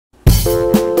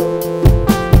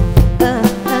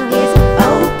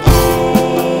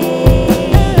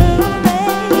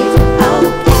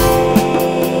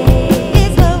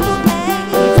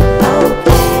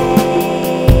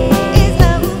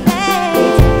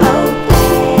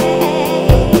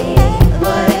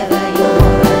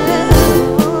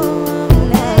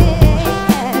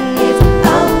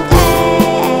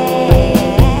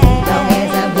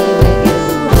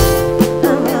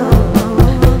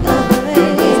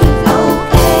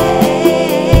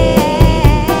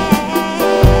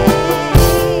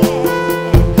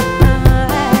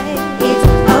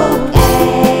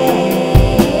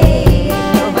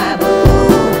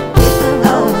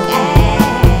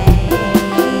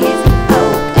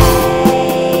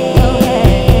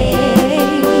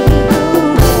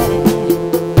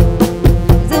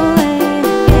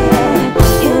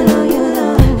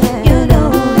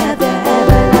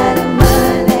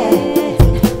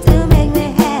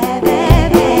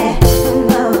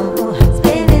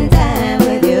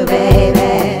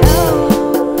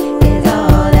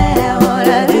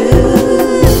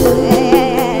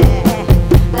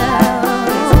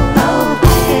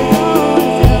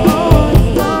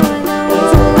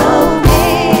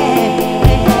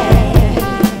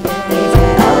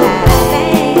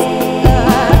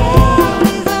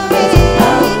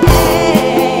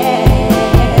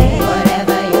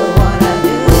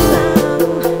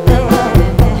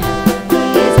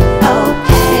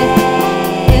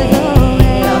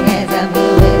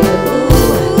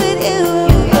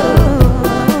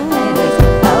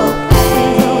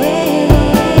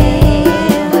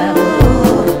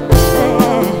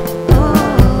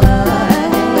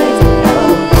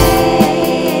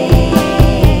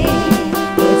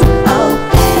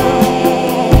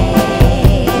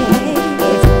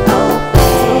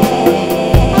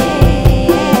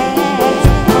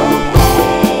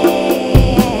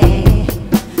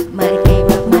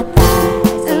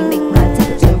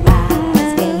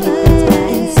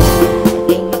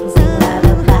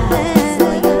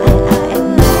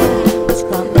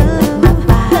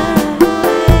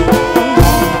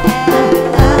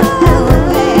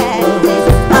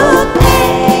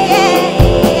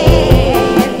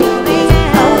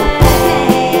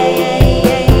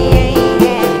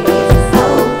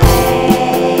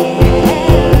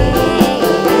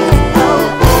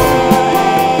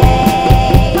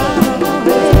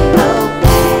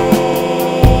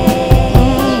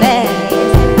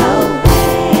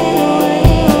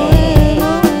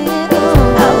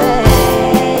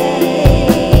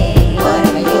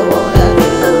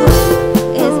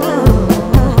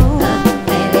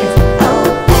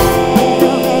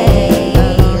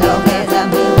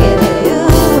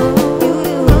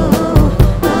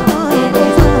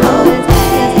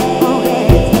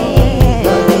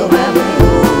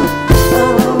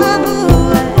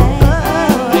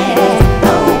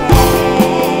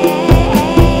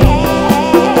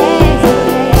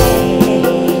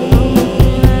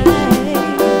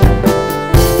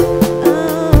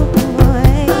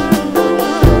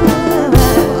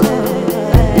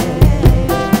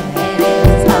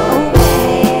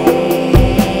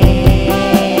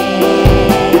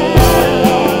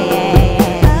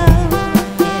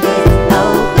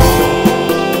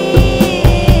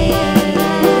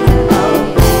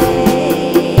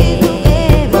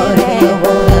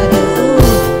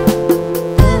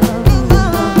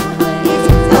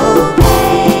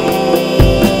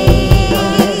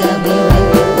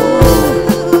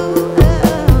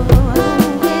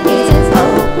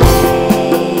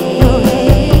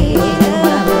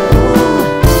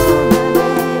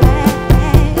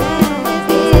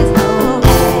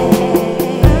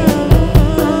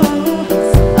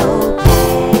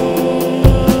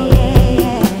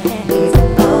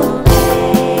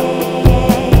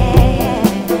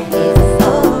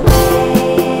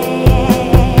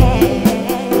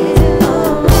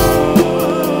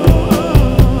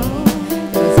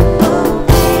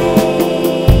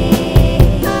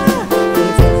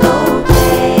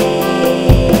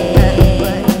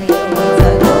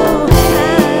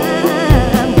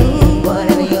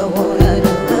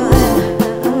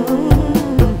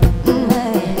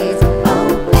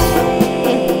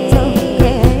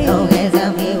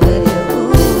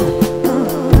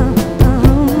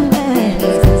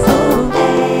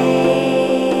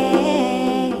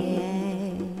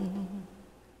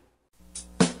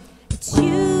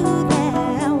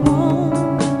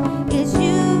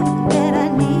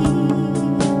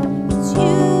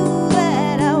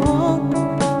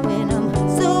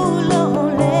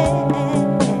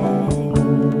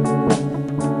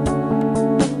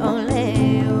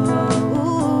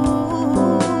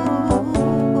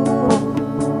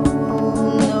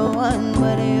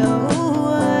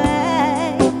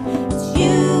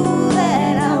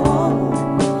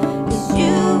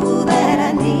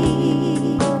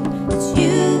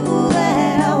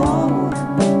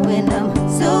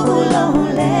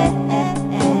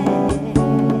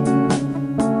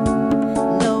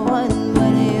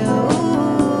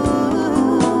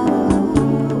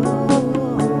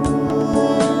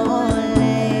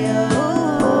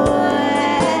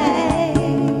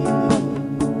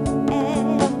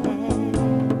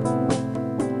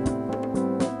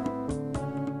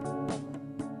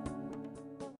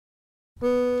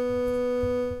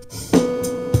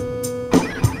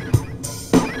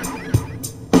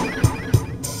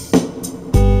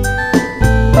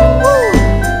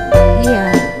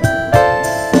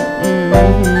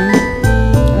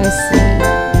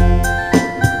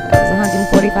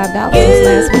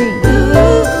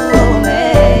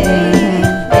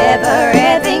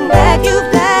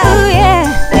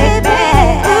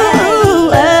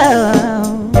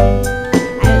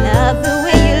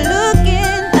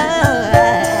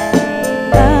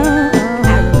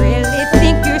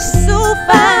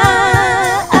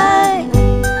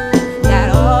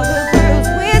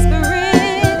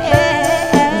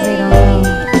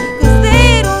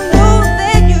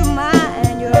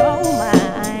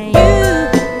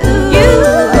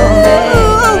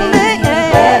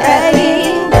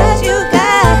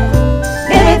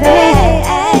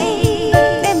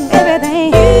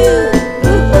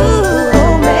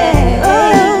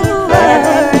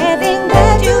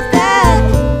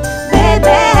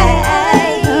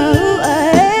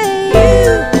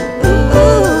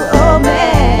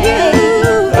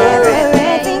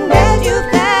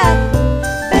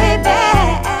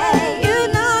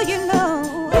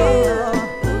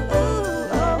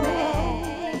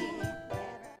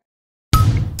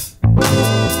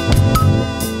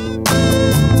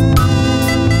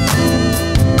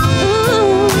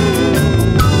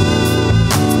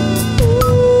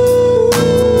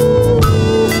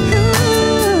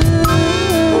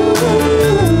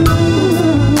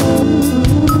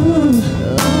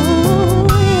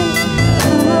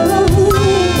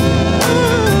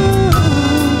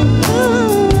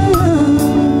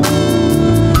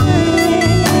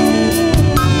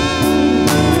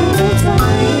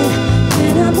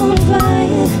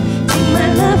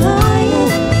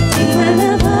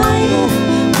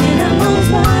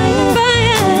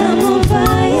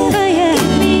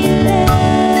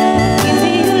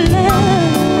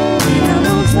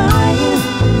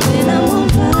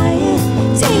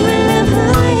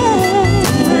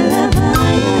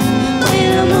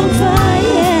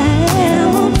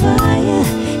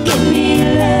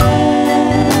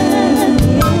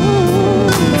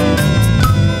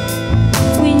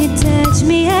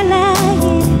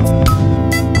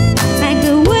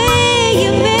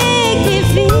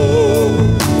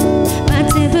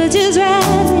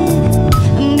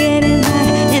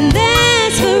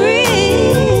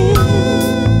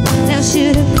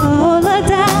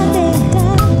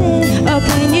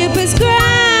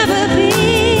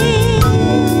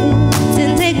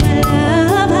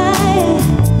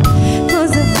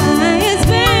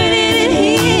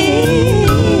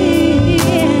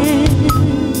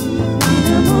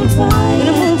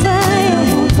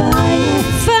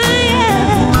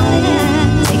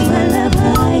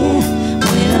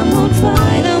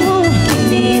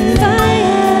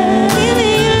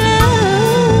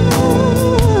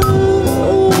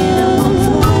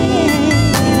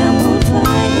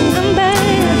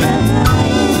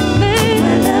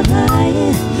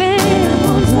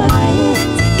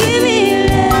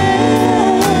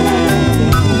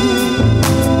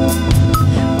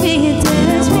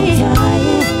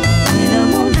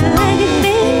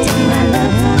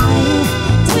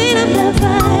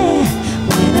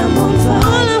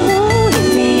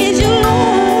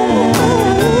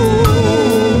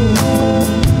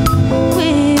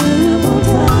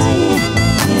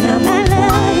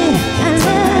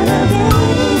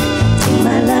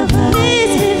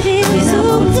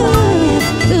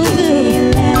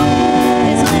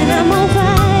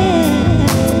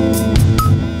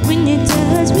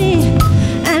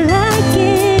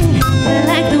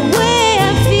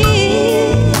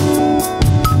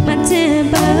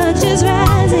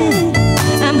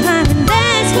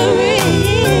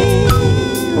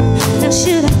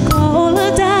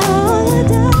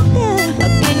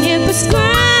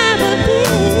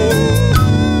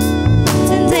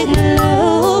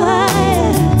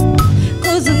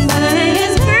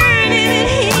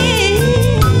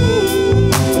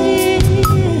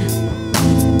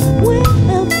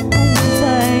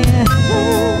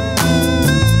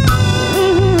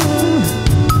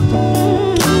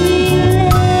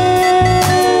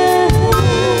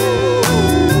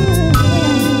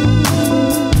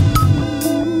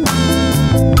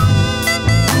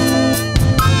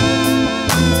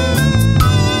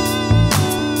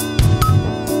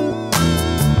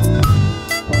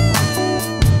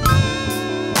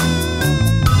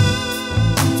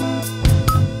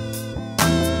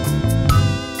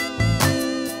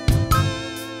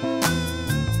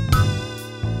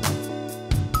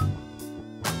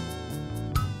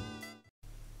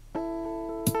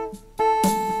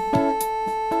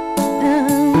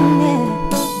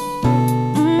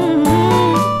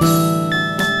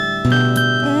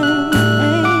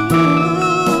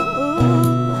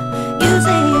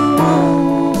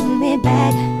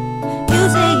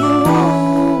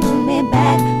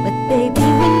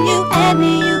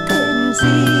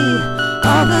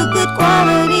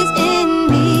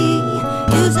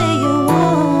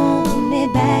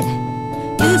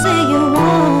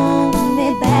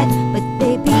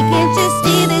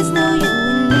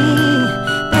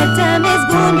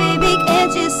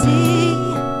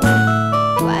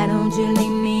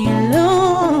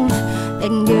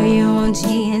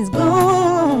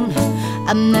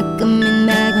I'm not coming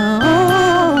back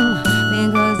home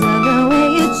because of the way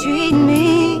you treat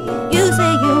me. You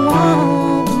say you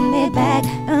want me back.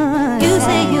 You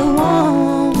say you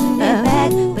want me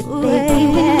back, but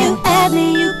baby, when you had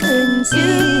me, you couldn't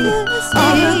see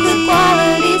all of the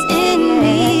qualities in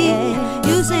me.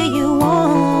 You say you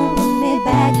want me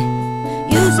back.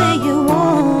 You say you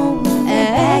want me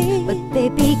back, but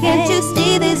baby, can't you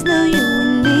see there's no you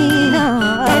and me?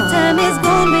 That time is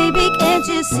gone, baby, can't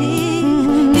you see?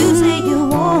 You say you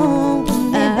want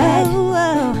me back.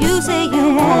 You say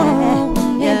you want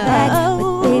me back,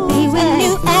 but baby, when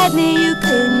you had me, you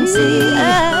couldn't see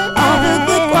all the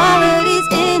good qualities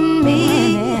in me.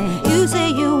 You say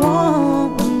you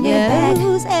want me back.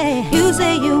 You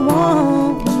say you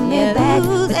want me back,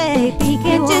 but baby,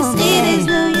 can't you see there's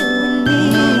no you and me?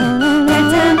 That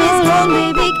time is gone,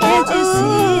 baby, can't you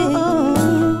see?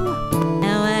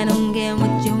 Now I don't care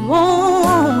what you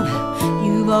want.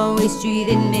 You've always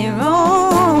treated me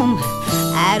wrong.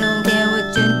 I don't care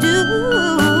what you do.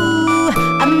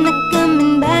 I'm not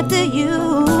coming back to you.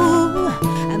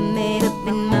 I made up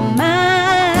in my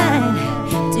mind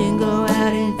to go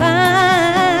out and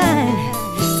find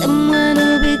someone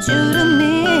who'll be true to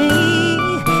me,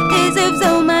 deserves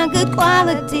all my good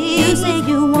qualities. You say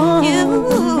you want me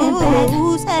back.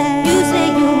 You say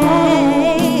you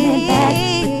want me back,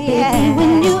 but baby,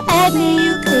 when you had me,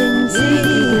 you couldn't see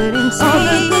all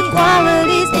the good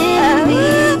qualities in me.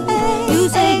 You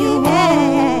say you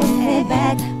want me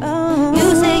back. You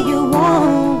say you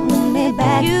want me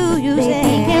back. Baby,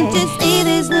 can't you see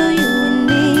there's no you and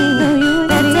me?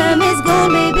 That time is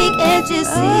gone, baby, can't you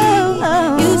see?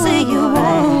 You say you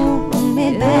want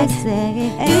me back.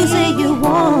 You say you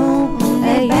want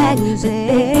me back, but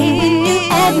baby, when you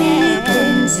had me, you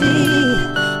couldn't see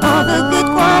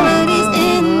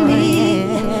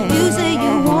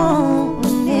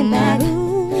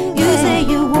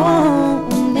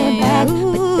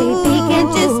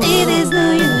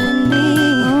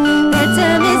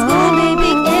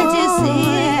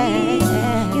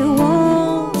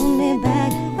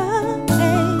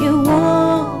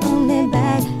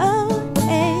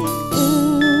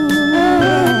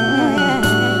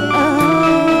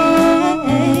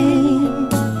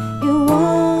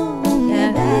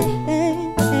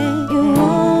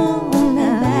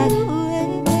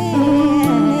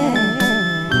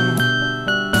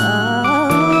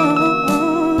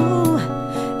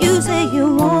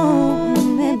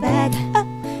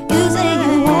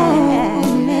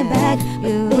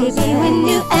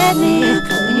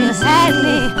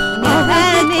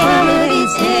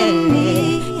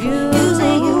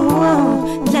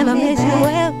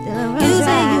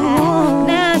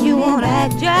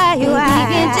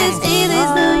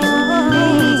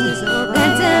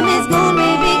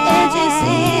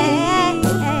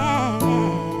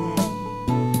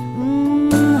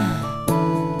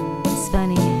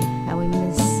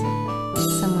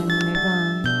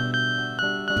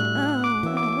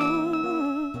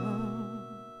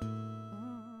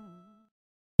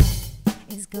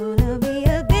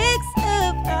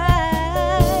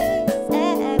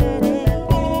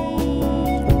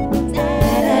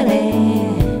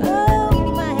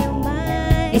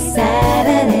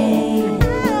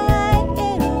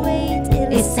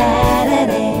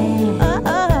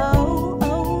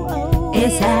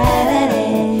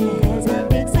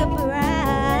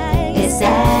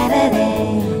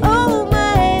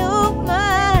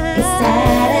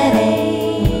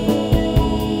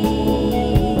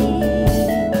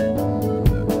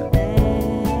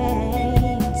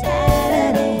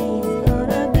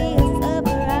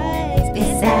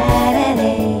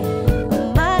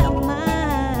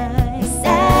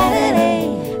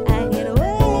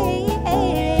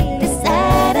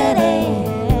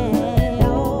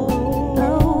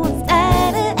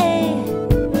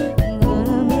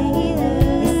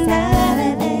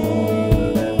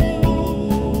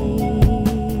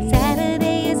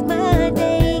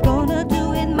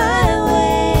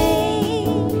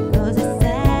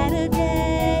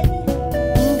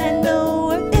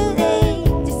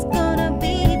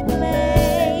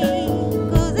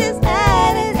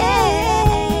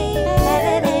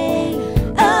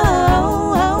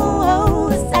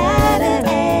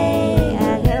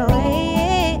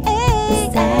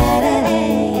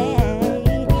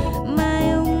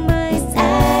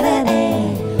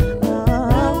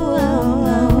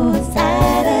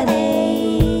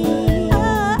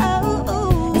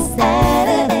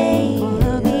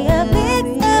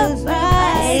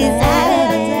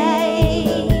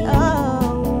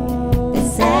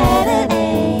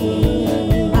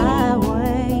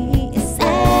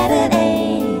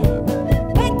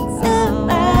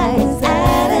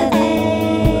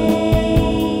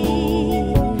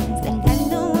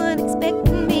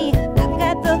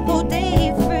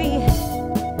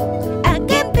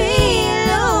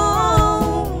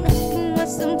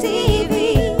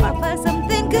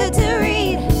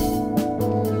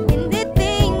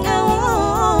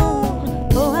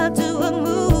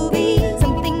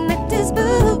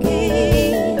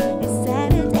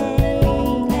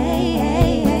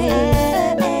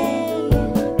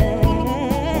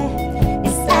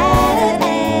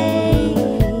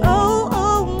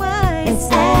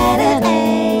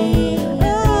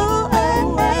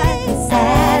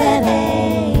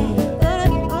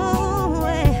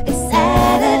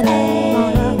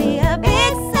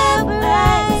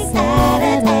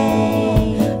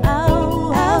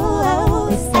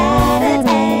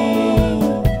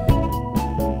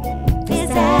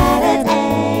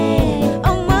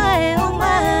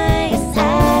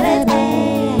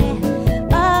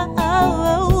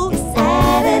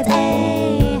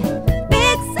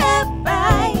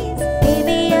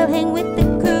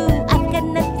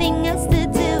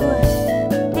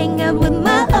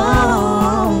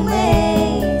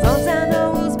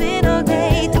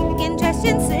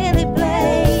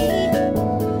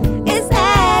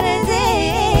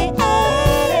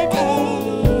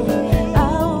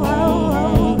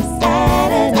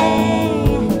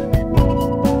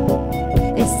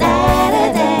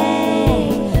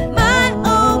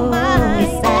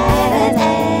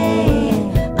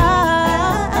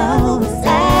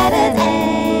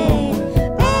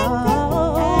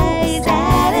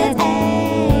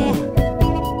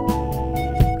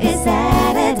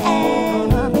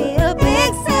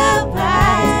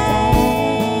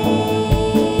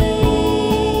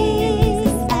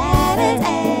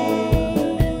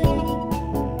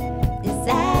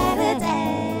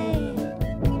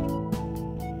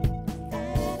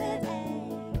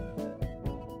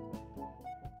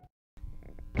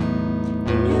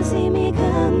see me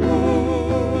coming,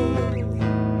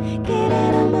 get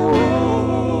out of my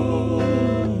way.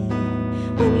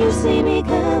 When you see me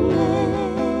coming,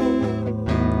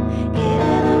 get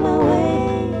out of my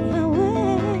way, my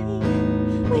way.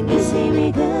 When you see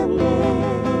me coming,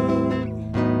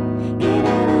 get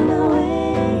out of my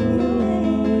way,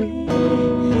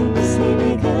 when you see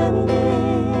me coming,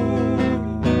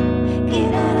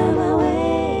 get out of my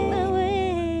way, my way.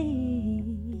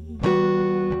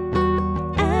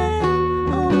 I'm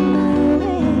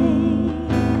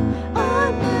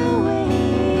on my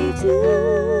way to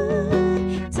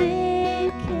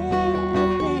take care of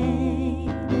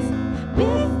things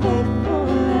before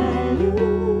I lose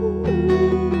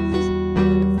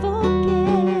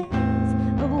focus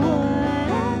of what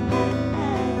I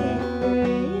bring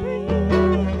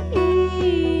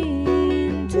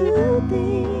to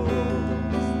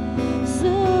this.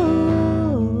 So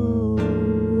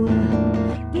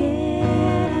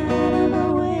get out of my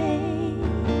way,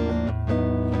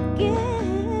 get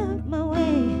out my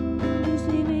way. When you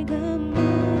see me coming,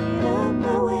 get out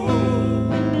my way.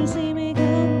 When you see me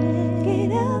coming,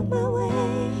 get out my way.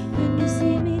 When you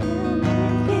see me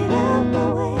coming, get out my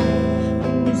way.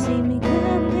 When you see me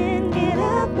coming, get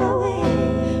out my way.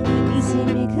 When you see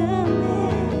me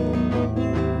coming,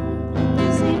 when you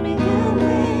see me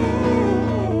coming,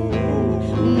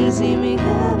 when you see me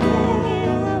coming, get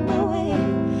out my way.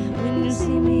 When you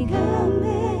see me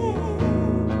coming,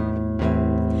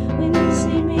 when you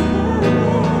see me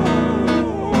coming,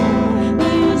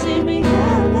 when you see me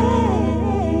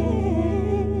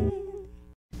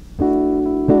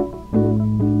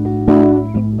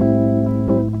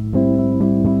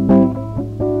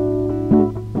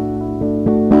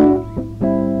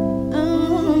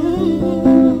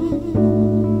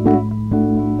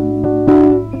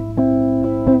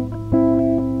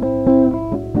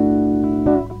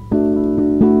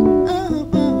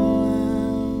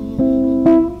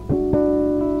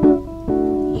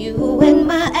you and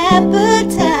my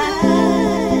appetite.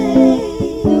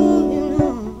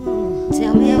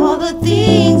 Tell me all the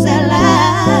things I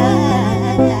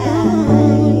like.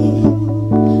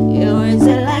 Your words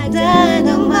are like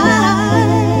dynamite.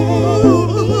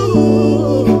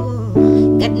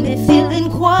 Got me feeling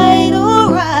quite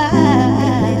alright.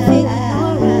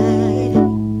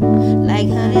 Like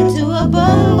honey to a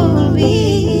bumblebee.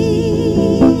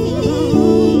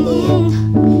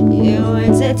 Your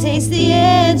words are tasty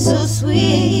and so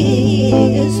sweet,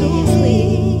 so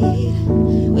sweet.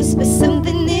 Whisper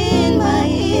something in my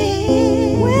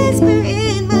ear, whisper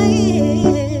in my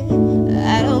ear.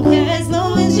 I don't care as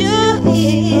long as you're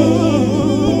here.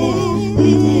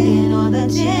 You're taking all the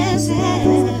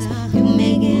chances, you're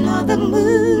making all the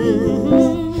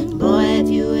moves. Boy, if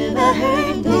you ever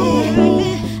hurt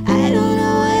me, I don't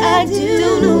know what I do.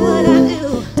 Don't know what I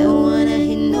do. Don't wanna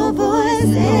hear no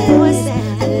voices,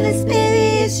 unless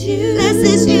maybe it's you.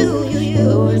 It's you.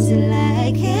 Your words are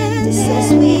like candy, so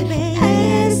sweet, baby.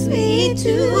 Yes, sweet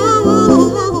too.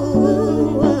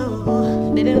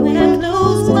 Baby, when I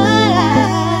close my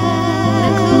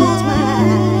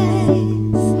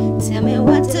eyes, tell me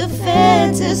what to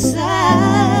fantasize.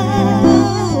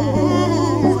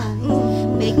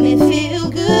 Make me feel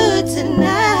good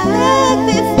tonight.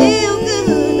 Make me feel good,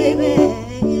 baby.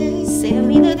 Say to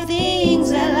me the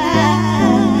things I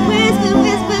like. Whisper,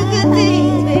 whisper good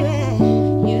things, baby.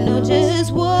 You know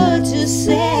just what to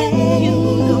say. You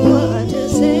know what to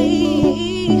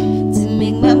say to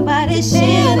make my body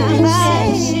shiver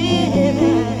and shake.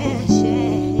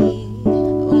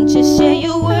 Won't you share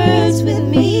your words with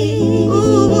me?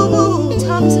 Ooh,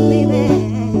 talk to me,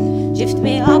 baby. Drift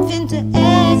me off into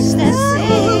ecstasy.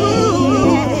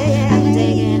 I'm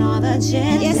taking all the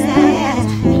chances.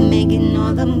 You're making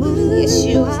all the moves. Yes,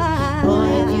 you are. Boy,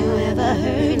 if you ever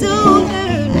hurt me, I don't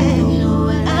know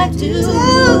what I do.